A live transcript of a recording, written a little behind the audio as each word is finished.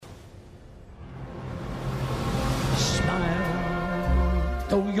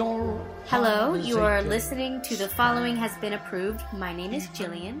Hello, you are listening to The Following Has Been Approved. My name is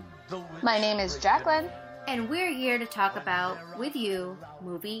Jillian. My name is Jacqueline. And we're here to talk about, with you,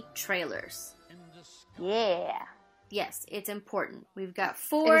 movie trailers. Yeah. Yes, it's important. We've got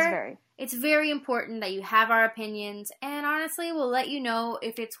 4. It's very important that you have our opinions, and honestly, we'll let you know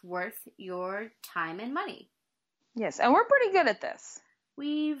if it's worth your time and money. Yes, and we're pretty good at this.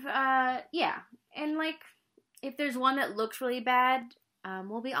 Yeah. And, if there's one that looks really bad,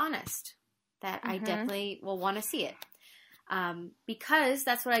 we'll be honest that I definitely will want to see it. Because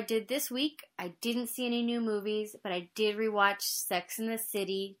that's what I did this week. I didn't see any new movies, but I did rewatch Sex and the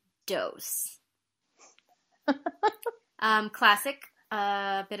City Dose. Classic,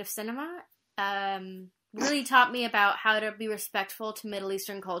 bit of cinema. Really taught me about how to be respectful to Middle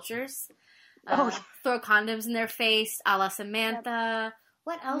Eastern cultures. Throw condoms in their face, a la Samantha. Yep.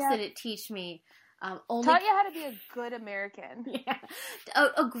 What else did it teach me? Taught you how to be a good American. Yeah,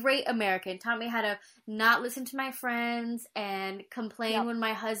 a great American. Taught me how to not listen to my friends and complain when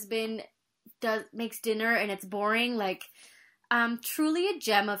my husband makes dinner and it's boring. Truly a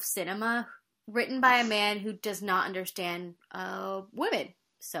gem of cinema, written by a man who does not understand women.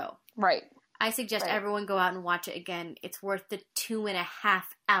 So, right. I suggest everyone go out and watch it again. It's worth the 2.5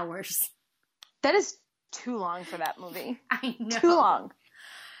 hours. That is too long for that movie. I know. Too long.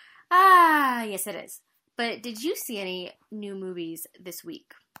 Yes it is. But did you see any new movies this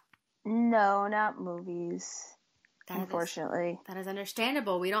week? No, not movies. Unfortunately. That is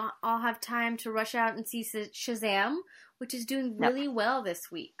understandable. We don't all have time to rush out and see Shazam, which is doing really well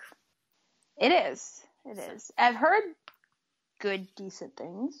this week. It is. I've heard good, decent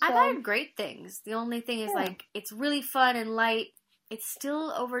things. So. I've heard great things. The only thing is, it's really fun and light. It's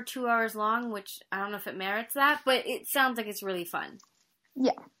still over 2 hours long, which I don't know if it merits that, but it sounds like it's really fun.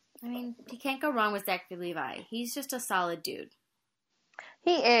 Yeah. I mean, you can't go wrong with Zachary Levi. He's just a solid dude.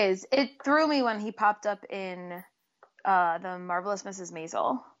 He is. It threw me when he popped up in The Marvelous Mrs.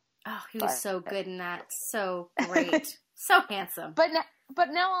 Maisel. Oh, he was so good in that. So great. So handsome. But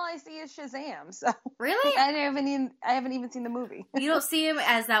now all I see is Shazam. So really? I haven't even seen the movie. You don't see him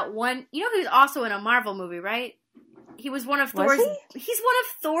as that one. You know, he was also in a Marvel movie, right? He was one of Thor's. He's one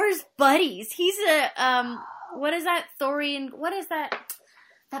of Thor's buddies. He's a what is that? Thorian. What is that?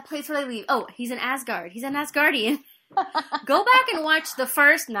 That place where they leave. Oh, he's in Asgard. He's an Asgardian. Go back and watch the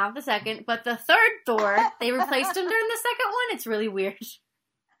first, not the second, but the third Thor. They replaced him during the second one. It's really weird.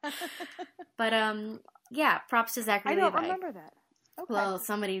 But yeah, props to Zachary Levi. I don't remember that. Okay. Well,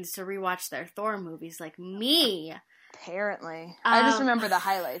 somebody needs to rewatch their Thor movies, like me. Apparently. I just remember the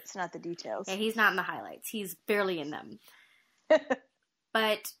highlights, not the details. Yeah, he's not in the highlights. He's barely in them.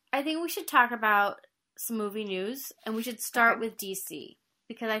 But I think we should talk about some movie news, and we should start with DC.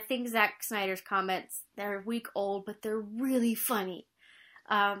 Because I think Zack Snyder's comments, they're a week old, but they're really funny.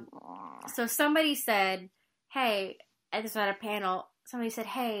 So somebody said, hey, I just at a panel, somebody said,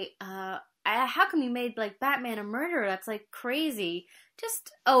 hey, how come you made, Batman a murderer? That's, crazy.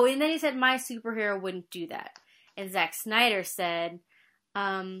 And then he said, my superhero wouldn't do that. And Zack Snyder said,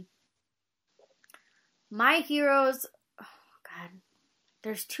 my heroes, oh, God,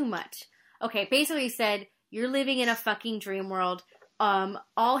 there's too much. Okay, basically he said, you're living in a fucking dream world.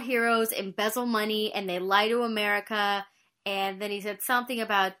 All heroes embezzle money and they lie to America. And then he said something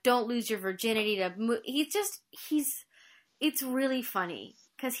about don't lose your virginity to it's really funny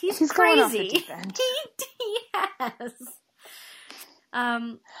because he's crazy. Going off the deep end. Yes.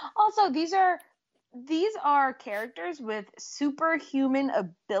 Also, these are characters with superhuman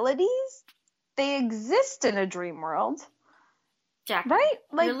abilities. They exist in a dream world. Jack, right?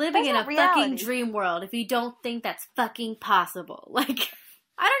 You're living in a fucking dream world if you don't think that's fucking possible. I don't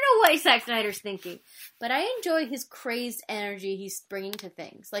know what Zack Snyder's thinking, but I enjoy his crazed energy he's bringing to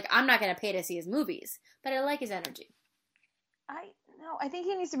things. I'm not going to pay to see his movies, but I like his energy. I think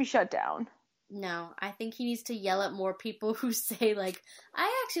he needs to be shut down. No, I think he needs to yell at more people who say,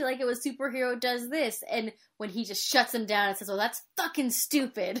 I actually like it when a superhero does this, and when he just shuts them down and says, well, that's fucking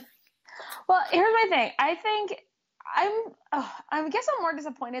stupid. Well, here's my thing. I guess I'm more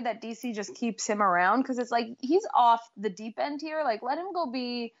disappointed that DC just keeps him around because it's he's off the deep end here. Let him go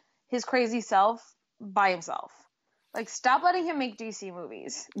be his crazy self by himself. Stop letting him make DC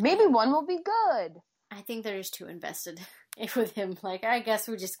movies. Maybe one will be good. I think they're just too invested with him. I guess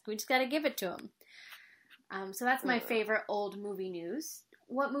we just gotta give it to him. So that's my favorite old movie news.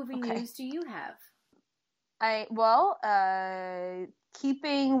 What movie news do you have?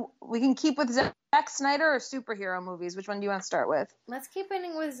 We can keep with Zack Snyder or superhero movies. Which one do you want to start with? Let's keep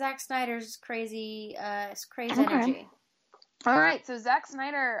ending with Zack Snyder's crazy energy. All right, so Zack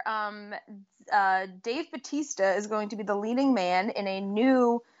Snyder, Dave Bautista is going to be the leading man in a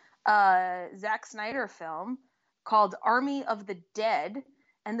new Zack Snyder film called Army of the Dead.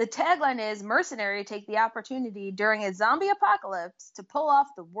 And the tagline is, mercenary take the opportunity during a zombie apocalypse to pull off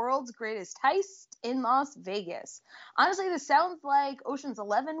the world's greatest heist in Las Vegas. Honestly, this sounds like Ocean's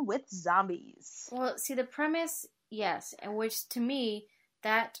 11 with zombies. Well, see, the premise, yes, and which to me,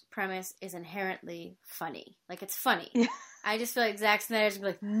 that premise is inherently funny. Like, it's funny. Yeah. I just feel like Zack Snyder's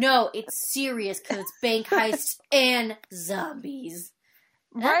gonna be like, no, it's serious because it's bank heists and zombies.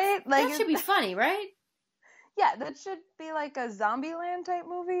 Right? That should be funny, right? Yeah, that should be like a Zombieland type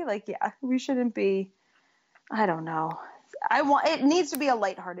movie. Like, yeah, we shouldn't be. I don't know. It needs to be a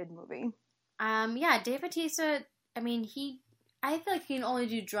lighthearted movie. Yeah, Dave Bautista. I mean, I feel like he can only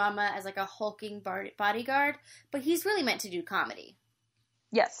do drama as like a hulking bodyguard, but he's really meant to do comedy.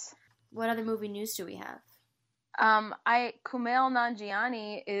 Yes. What other movie news do we have? Kumail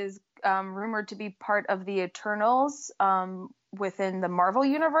Nanjiani is rumored to be part of the Eternals within the Marvel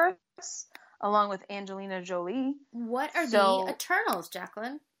universe, along with Angelina Jolie. What are the Eternals,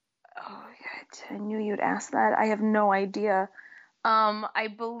 Jacqueline? Oh, yeah, I knew you'd ask that. I have no idea. I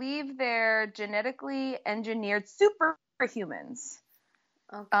believe they're genetically engineered superhumans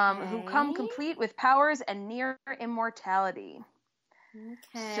who come complete with powers and near immortality.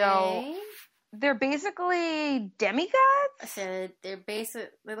 Okay. So they're basically demigods? So they sound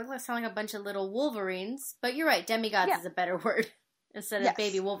like a bunch of little Wolverines, but you're right, demigods is a better word instead of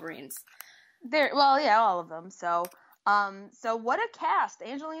baby Wolverines. All of them. So what a cast!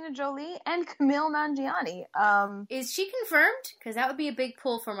 Angelina Jolie and Kumail Nanjiani. Is she confirmed? Because that would be a big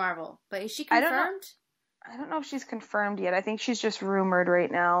pull for Marvel. But is she confirmed? I don't know if she's confirmed yet. I think she's just rumored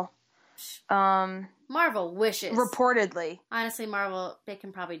right now. Marvel wishes. Reportedly. Honestly, Marvel, they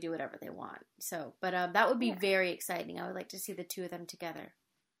can probably do whatever they want. So, but that would be very exciting. I would like to see the two of them together.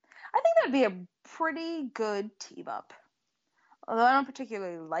 I think that would be a pretty good team up. Although I don't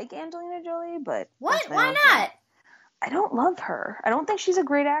particularly like Angelina Jolie, but... What? Why not? I don't love her. I don't think she's a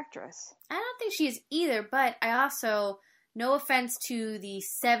great actress. I don't think she is either, but I also, no offense to the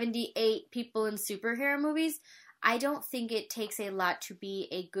 78 people in superhero movies, I don't think it takes a lot to be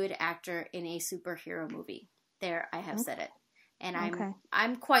a good actor in a superhero movie. There, I have said it. And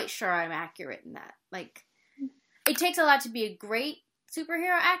I'm quite sure I'm accurate in that. Like, it takes a lot to be a great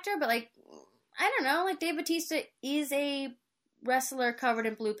superhero actor, but like, I don't know, like Dave Bautista is a wrestler covered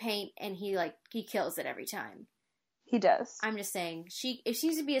in blue paint, and he kills it every time. He does. I'm just saying, if she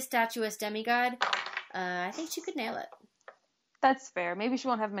needs to be a statuesque demigod, I think she could nail it. That's fair. Maybe she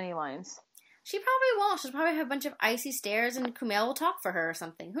won't have many lines. She probably won't. She'll probably have a bunch of icy stares, and Kumail will talk for her or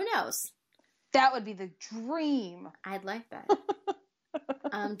something. Who knows? That would be the dream. I'd like that.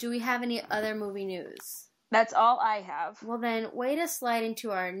 Do we have any other movie news? That's all I have. Well then, way to slide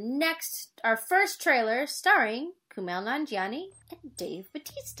into our first trailer starring Kumail Nanjiani and Dave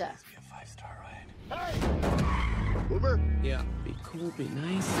Bautista. This be a 5-star ride. Hey! Uber? Yeah. Be cool, be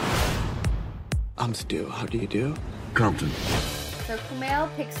nice. I'm Stu. How do you do? Compton. So Kumail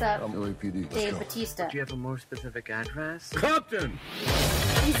picks up LAPD. Dave Bautista. Do you have a more specific address? Compton!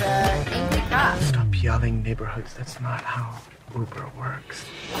 He's an angry cop. Stop yelling neighborhoods. That's not how Uber works.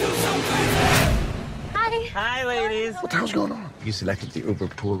 Hi, ladies. What the hell's going on? You selected the Uber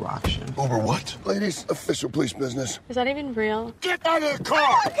pool option. Uber what? Ladies, official police business. Is that even real? Get out of the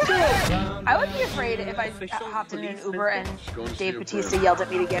car! I would be afraid if I hopped in an Uber and Dave Bautista yelled at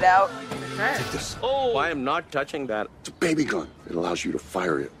me to get out. Take this. Oh, I am not touching that. It's a baby gun. It allows you to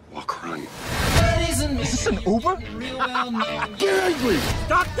fire it while crying. Is this an Uber? Get angry!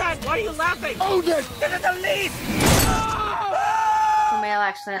 Stop that! Why are you laughing? Own it! Get in the lead! Kumail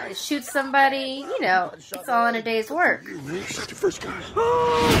accidentally shoots somebody. You know, it's all in a day's work. You really shot the first guy.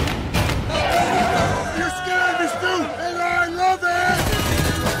 You're scared me, Stu, and I love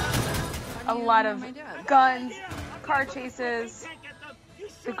it! A lot of guns, car chases,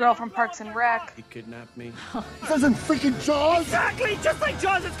 the girl from Parks and Rec. You kidnapped me. This isn't freaking Jaws! Exactly! Just like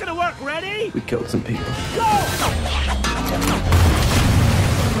Jaws, it's gonna work. Ready? We killed some people.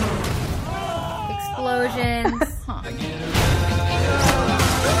 Explosions.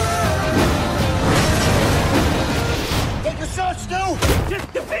 Take a shot, Stu!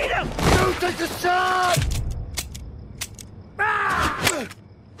 Just defeat him! Stu, take a shot!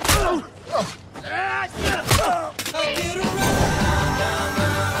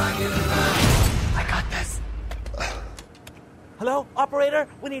 I got this. Hello, operator?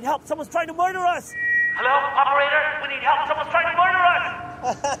 We need help. Someone's trying to murder us. Hello, operator? We need help. Someone's trying to murder us.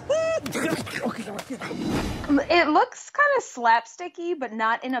 It looks kind of slapsticky, but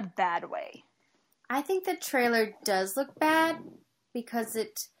not in a bad way. I think the trailer does look bad because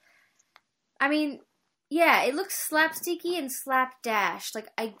it looks slapsticky and slapdash. Like,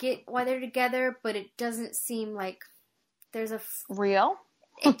 I get why they're together, but it doesn't seem like there's real.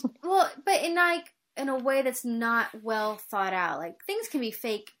 But in a way that's not well thought out. Like, things can be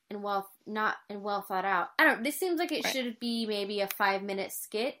fake and not well thought out. I don't know. This seems like it should be maybe a 5-minute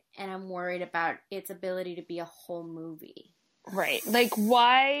skit, and I'm worried about its ability to be a whole movie. Right. Like,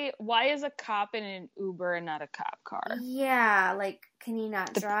 why is a cop in an Uber and not a cop car? Yeah, like, can he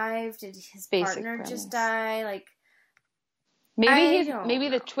not drive? Did his partner premise. just die? Like, maybe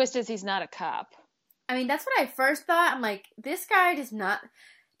the twist is he's not a cop. I mean, that's what I first thought. I'm like, this guy does not...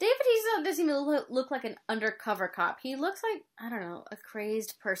 David Bautista doesn't even look like an undercover cop. He looks like, I don't know, a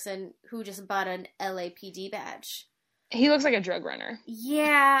crazy person who just bought an LAPD badge. He looks like a drug runner.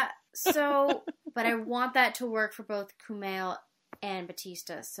 Yeah, so... But I want that to work for both Kumail and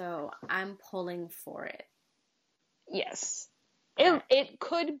Bautista, so I'm pulling for it. Yes. It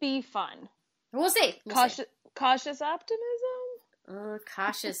could be fun. We'll see. Cautious optimism?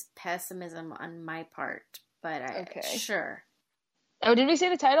 Cautious pessimism on my part, but sure. Oh, did we say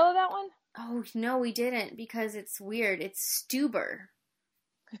the title of that one? Oh, no, we didn't, because it's weird. It's Stuber.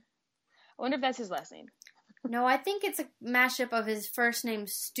 I wonder if that's his last name. No, I think it's a mashup of his first name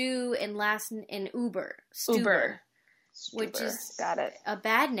Stu and last name Uber. Stuber. Uber. Which is Got it. a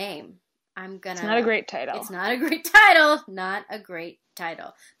bad name. It's not a great title. It's not a great title. Not a great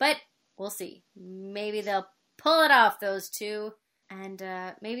title. But we'll see. Maybe they'll pull it off, those two. And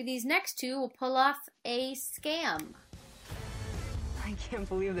maybe these next two will pull off a scam. I can't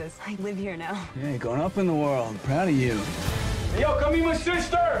believe this. I live here now. Yeah, you're going up in the world. Proud of you. Hey, yo, come meet my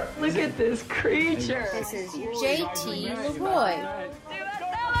sister! Look at this creature. This is J.T. Leroy.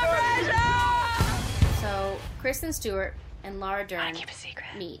 So, Kristen Stewart and Laura Dern Keep a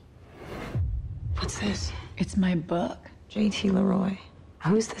secret. meet. What's this? It's my book. J.T. Leroy.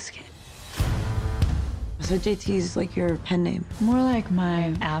 Who's this kid? So JT's like your pen name. More like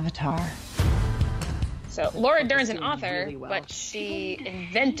my avatar. So Laura Dern's an author, but she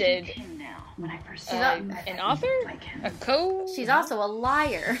invented an author? She's also a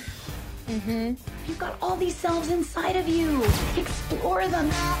liar. Mm-hmm. You've got all these selves inside of you. Explore them.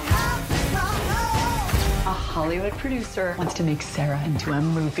 A Hollywood producer wants to make Sarah into a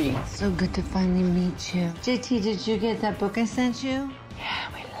movie. So good to finally meet you. JT, did you get that book I sent you? Yeah,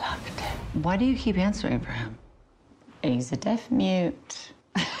 we loved it. Why do you keep answering for him? He's a deaf mute.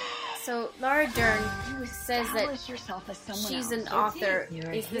 So Laura Dern says that she's an author.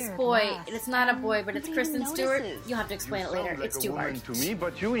 Is this boy? And it's not a boy, but it's Kristen Stewart. You'll have to explain it later. It's too hard. To me,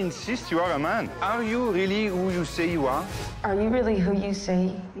 but you insist you are a man. Are you really who you say you are? Are you really who you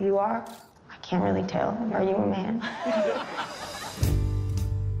say you are? I can't really tell. Are you a man?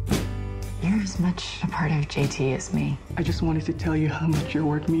 You're as much a part of JT as me. I just wanted to tell you how much your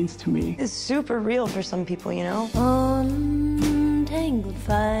work means to me. It's super real for some people, you know? Untangled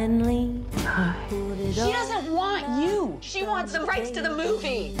finally. She doesn't want you. She wants the rights to the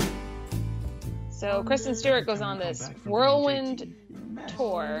movie. So Kristen Stewart goes on this whirlwind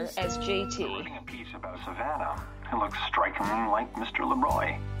tour as JT. Writing a piece about Savannah who looks strikingly like Mr.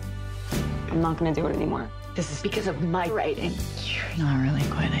 Leroy. I'm not going to do it anymore. This is because of my writing. You're not really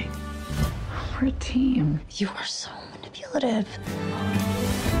quitting. We're a team. You are so manipulative.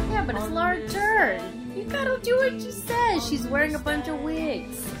 Yeah, but it's Laura Dern. You gotta do what she says. She's wearing a bunch of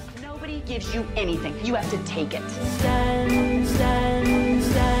wigs. Nobody gives you anything. You have to take it.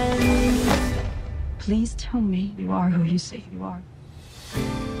 Please tell me you are who you say you are.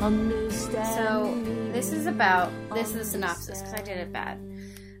 So, this is the synopsis, because I did it bad.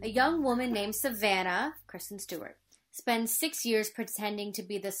 A young woman named Savannah, Kristen Stewart, spends 6 years pretending to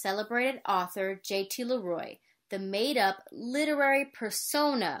be the celebrated author J.T. Leroy, the made-up literary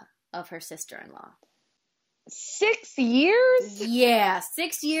persona of her sister-in-law. 6 years? Yeah,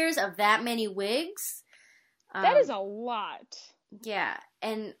 6 years of that many wigs. That is a lot. Yeah,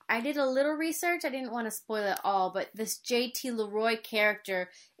 and I did a little research. I didn't want to spoil it all, but this J.T. Leroy character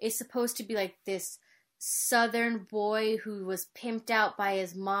is supposed to be like this Southern boy who was pimped out by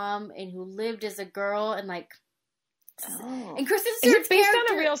his mom and who lived as a girl and like... Oh. And Kristen Stewart's is it based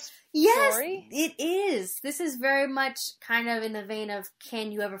character, on a real Yes, story? it is. This is very much kind of in the vein of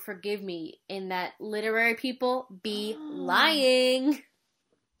Can You Ever Forgive Me? In that literary people be lying.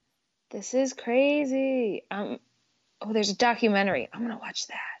 This is crazy. There's a documentary. I'm gonna watch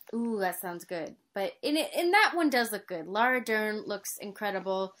that. Ooh, that sounds good. But in that one does look good. Laura Dern looks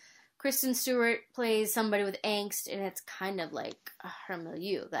incredible. Kristen Stewart plays somebody with angst, and it's kind of like her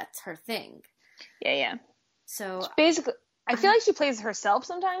milieu. That's her thing. Yeah. So I feel like she plays herself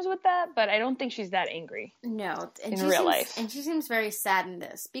sometimes with that, but I don't think she's that angry. No, and in real life. And she seems very sad in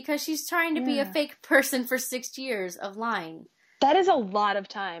this because she's trying to be a fake person for 6 years of lying. That is a lot of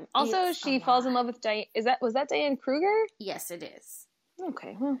time. Also, she falls in love with Diane. Was that Diane Kruger? Yes, it is.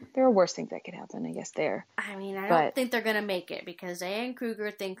 Okay, well, there are worse things that could happen, I guess, there. I mean, I don't think they're going to make it because Diane Kruger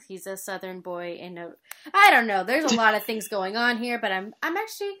thinks he's a Southern boy I don't know. There's a lot of things going on here, but I'm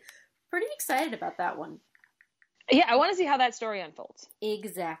actually pretty excited about that one. Yeah, I want to see how that story unfolds.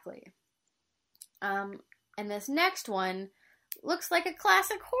 Exactly. And this next one looks like a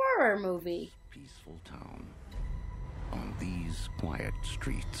classic horror movie. Peaceful town. On these quiet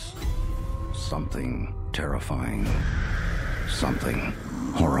streets, something terrifying, something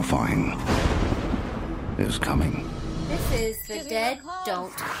horrifying is coming. This is The Dead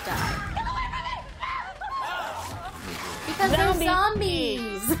Don't Die. Because they're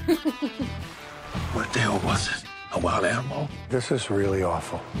zombies. What the hell was it? A wild animal? This is really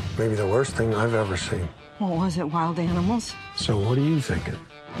awful. Maybe the worst thing I've ever seen. What was it, wild animals? So what are you thinking?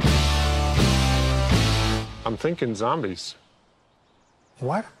 I'm thinking zombies.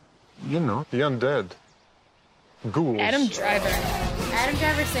 What? You know, the undead. Ghouls. Adam Driver. Adam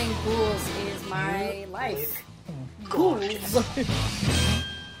Driver saying ghouls is my life. Ghouls.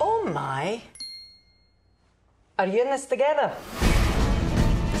 Oh my. Are you in this together?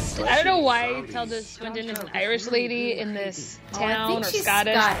 I don't know why Tilda Swinton is an Irish lady in this town, or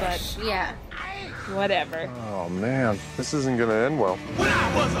Scottish, but yeah, whatever. Oh man, this isn't gonna end well.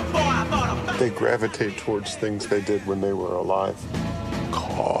 They gravitate towards things they did when they were alive.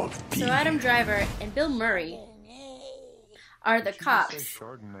 So Adam Driver and Bill Murray are the cops.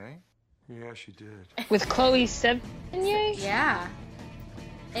 Chardonnay? Yeah, she did. With Chloe Sevigny? Yeah.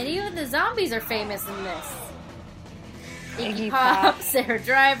 And even the zombies are famous in this. Iggy Pop, Sarah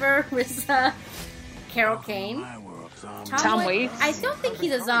Driver, Rissa, Carol Kane. Tom Waits. I don't think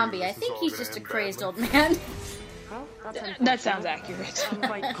he's a zombie. I think he's just a crazed old man. That sounds accurate. I'm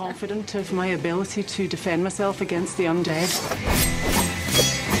quite confident of my ability to defend myself against the undead.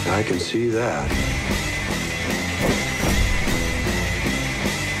 I can see that.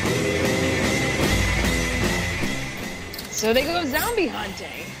 So they go zombie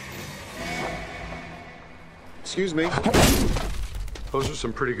hunting. Excuse me. Those are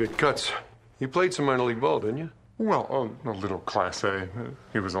some pretty good cuts. You played some minor league ball, didn't you? Well, a little Class A.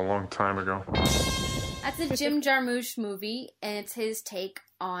 It was a long time ago. That's a Jim Jarmusch movie, and it's his take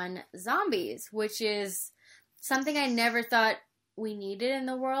on zombies, which is something I never thought we needed in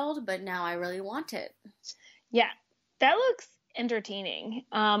the world, but now I really want it. Yeah, that looks entertaining.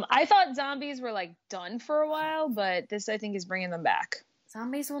 I thought zombies were like done for a while, but this I think is bringing them back.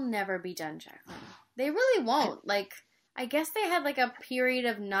 Zombies will never be done, Jacqueline. They really won't. Like, I guess they had like a period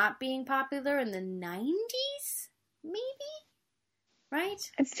of not being popular in the 90s, maybe? Right?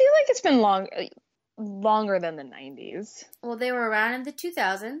 I feel like it's been longer than the 90s. Well, they were around in the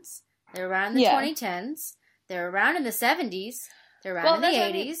 2000s. They were around in the 2010s. They were around in the 70s. They're around in the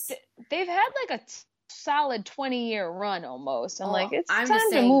 80s. They've had like a solid 20-year run almost. I'm like, it's I'm time just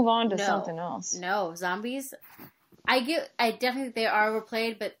to saying, move on to something else. No, zombies. I definitely think they are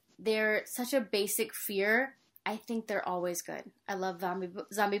overplayed, but they're such a basic fear. I think they're always good. I love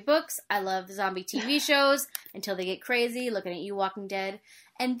zombie books. I love zombie TV shows until they get crazy. Looking at you, Walking Dead.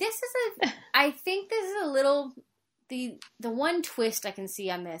 And this is I think this is a little, the one twist I can see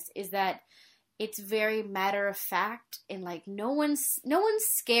on this is that it's very matter of fact and like no one's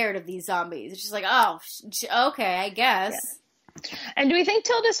scared of these zombies. It's just like, oh, okay, I guess. Yeah. And do we think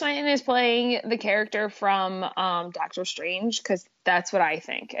Tilda Swinton is playing the character from Doctor Strange? Because that's what I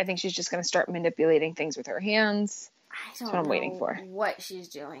think. I think she's just going to start manipulating things with her hands. I don't know waiting for. What she's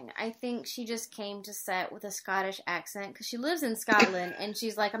doing. I think she just came to set with a Scottish accent because she lives in Scotland and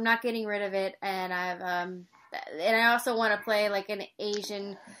she's like, I'm not getting rid of it, and and I also want to play like an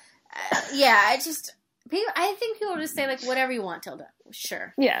Asian. I think people just say like whatever you want, Tilda.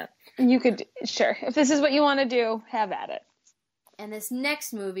 Sure. Yeah, you could. Sure, if this is what you want to do, have at it. And this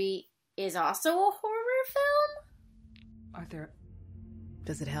next movie is also a horror film? Arthur,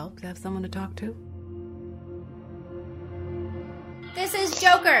 does it help to have someone to talk to? This is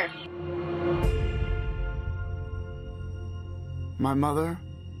Joker. My mother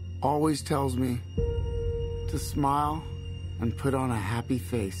always tells me to smile and put on a happy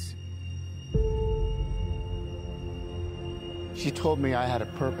face. She told me I had a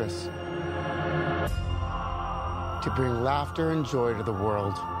purpose. To bring laughter and joy to the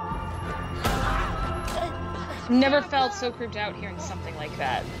world. Never felt so creeped out hearing something like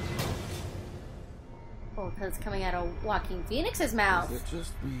that. Oh, because it's coming out of Joaquin Phoenix's mouth. Is it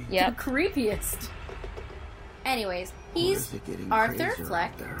just me? Yeah. The creepiest. Anyways, He's Arthur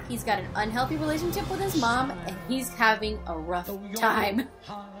Fleck. He's got an unhealthy relationship with his mom, and he's having a rough time.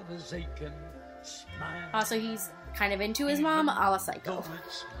 Also, he's kind of into his mom, a la Psycho.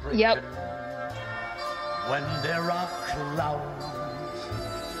 Yep. When there are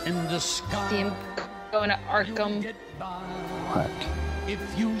clouds in the sky. See him going to Arkham. What? If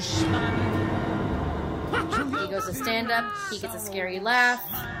you smile. He goes to stand up. He gets a scary laugh.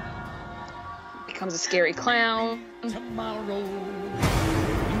 Becomes a scary clown. Tomorrow.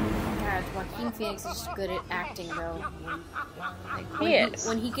 God, Joaquin Phoenix is just good at acting, though. Like,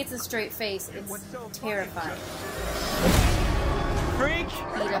 when he gets a straight face, it's terrifying. Freak!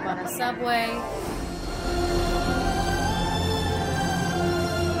 Beat up on a subway.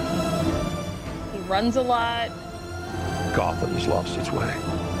 He runs a lot. Gotham's lost its way.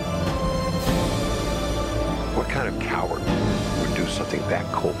 What kind of coward would do something that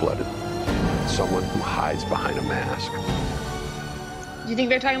cold-blooded? Someone who hides behind a mask. Do you think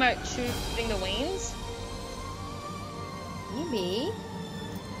they're talking about shooting the Waynes? Maybe.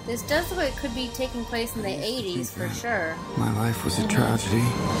 This does look like it could be taking place in the 80s for sure. My life was a tragedy.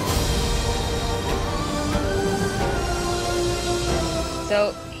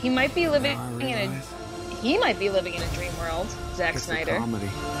 So he might be living in a dream world, Zack Snyder. Comedy.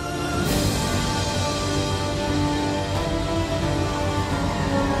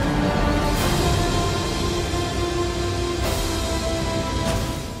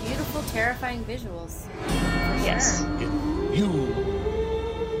 Beautiful, terrifying visuals. Yes. You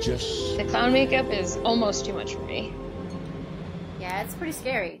just. The clown makeup is almost too much for me. Yeah, it's pretty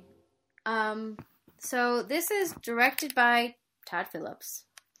scary. So this is directed by Todd Phillips,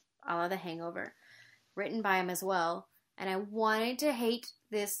 a la The Hangover. Written by him as well. And I wanted to hate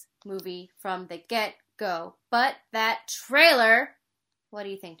this movie from the get-go. But that trailer... What do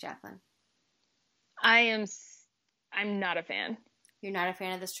you think, Jacqueline? I'm not a fan. You're not a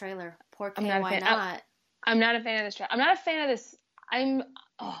fan of this trailer. Poor Kay, I'm not a why fan. not? I'm not a fan of this trailer. I'm not a fan of this.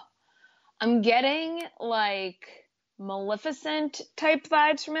 I'm getting like Maleficent type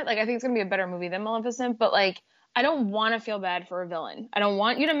vibes from it. Like I think it's gonna be a better movie than Maleficent, but like I don't want to feel bad for a villain. I don't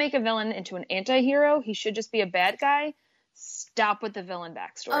want you to make a villain into an anti-hero. He should just be a bad guy. Stop with the villain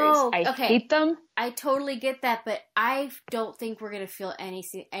backstories. I hate them. I totally get that, but I don't think we're gonna feel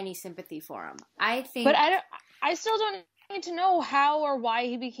any sympathy for him. I think, but I still don't need to know how or why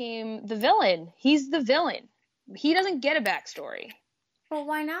he became the villain. He's the villain. He doesn't get a backstory. Well,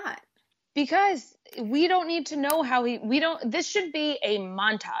 why not? Because we don't need to know how this should be a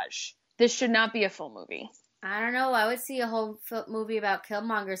montage. This should not be a full movie. I don't know. I would see a whole movie about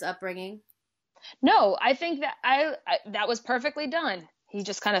Killmonger's upbringing. No, I think that that was perfectly done. He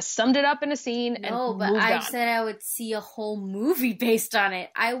just kind of summed it up in a scene and No, but moved I on. said I would see a whole movie based on it.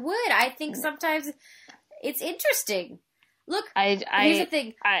 I would. I think sometimes it's interesting. Look, here's the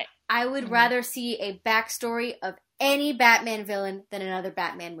thing. I would rather see a backstory of any Batman villain than another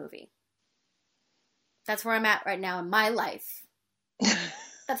Batman movie. That's where I'm at right now in my life.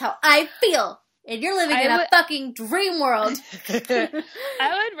 That's how I feel. And you're living in a fucking dream world. I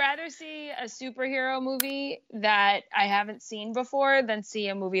would rather see a superhero movie that I haven't seen before than see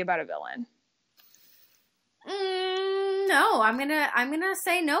a movie about a villain. No, I'm gonna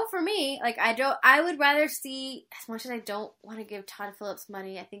say no for me. Like I would rather see, as much as I don't want to give Todd Phillips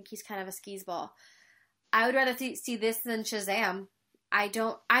money, I think he's kind of a skis-ball. I would rather see this than Shazam. I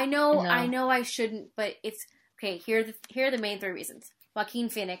know I shouldn't, but it's okay. Here are the main three reasons. Joaquin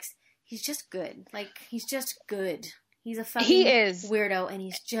Phoenix, he's just good. Like he's just good. He's a fucking weirdo, and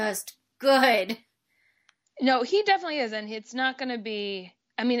he's just good. No, he definitely is, and it's not going to be.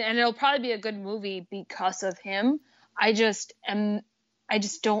 I mean, and it'll probably be a good movie because of him. I just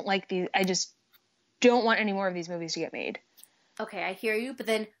don't like these. I just don't want any more of these movies to get made. Okay, I hear you, but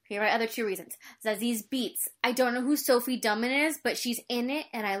then here are my other two reasons. Zazie Beetz. I don't know who Sophie Dunman is, but she's in it,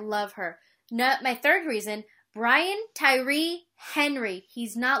 and I love her. My third reason, Brian Tyree Henry.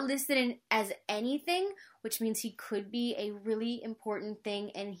 He's not listed in as anything, which means he could be a really important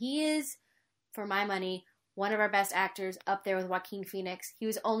thing, and he is, for my money, one of our best actors, up there with Joaquin Phoenix. He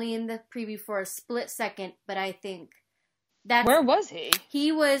was only in the preview for a split second, but I think that's... Where was he?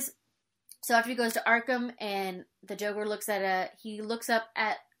 He was... So after he goes to Arkham and the Joker looks at he looks up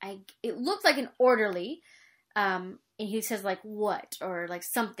at, it looked like an orderly, and he says like, what? Or like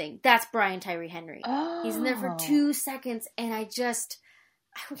something. That's Brian Tyree Henry. Oh. He's in there for 2 seconds, and I want him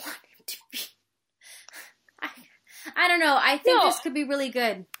to be, I don't know. I think this could be really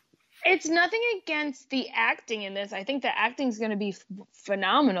good. It's nothing against the acting in this. I think the acting's going to be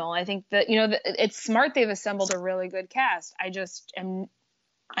phenomenal. I think that, it's smart they've assembled a really good cast. I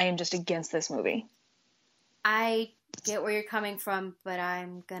am just against this movie. I get where you're coming from, but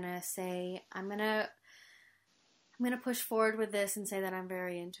I'm gonna say I'm gonna push forward with this and say that I'm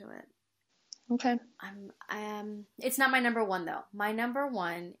very into it. Okay. It's not my number one though. My number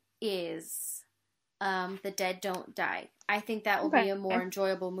one is The Dead Don't Die. I think that will be a more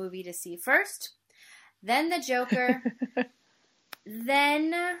enjoyable movie to see first. Then The Joker.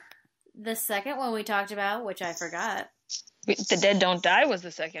 Then the second one we talked about, which I forgot. The Dead Don't Die was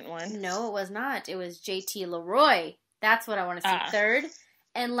the second one. No, it was not. It was JT Leroy. That's what I want to see third.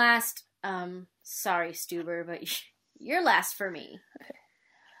 And last, sorry, Stuber, but you're last for me.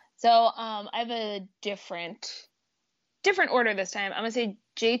 So, I have a different order this time. I'm going to say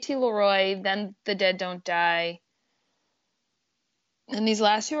JT Leroy, then The Dead Don't Die. And these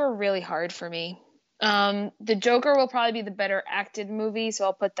last two are really hard for me. The Joker will probably be the better acted movie, so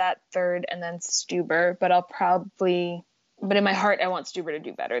I'll put that third and then Stuber. But in my heart, I want Stuber to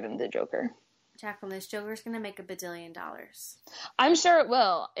do better than The Joker. Jacqueline, this Joker's going to make $1 billion. I'm sure it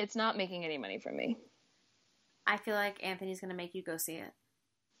will. It's not making any money from me. I feel like Anthony's going to make you go see it.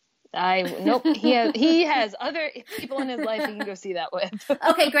 Nope. He has other people in his life he can go see that with.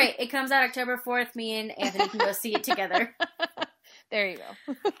 Okay, great. It comes out October 4th. Me and Anthony can go see it together. There you go.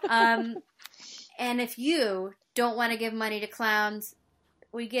 And if you don't want to give money to clowns,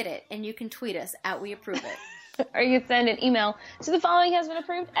 we get it. And you can tweet us at We Approve It. Or you can send an email to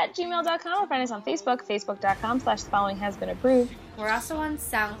thefollowinghasbeenapproved@gmail.com or find us on Facebook, facebook.com/thefollowinghasbeenapproved. We're also on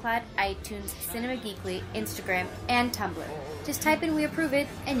SoundCloud, iTunes, Cinema Geekly, Instagram, and Tumblr. Just type in We Approve It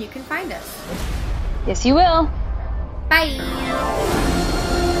and you can find us. Yes, you will. Bye.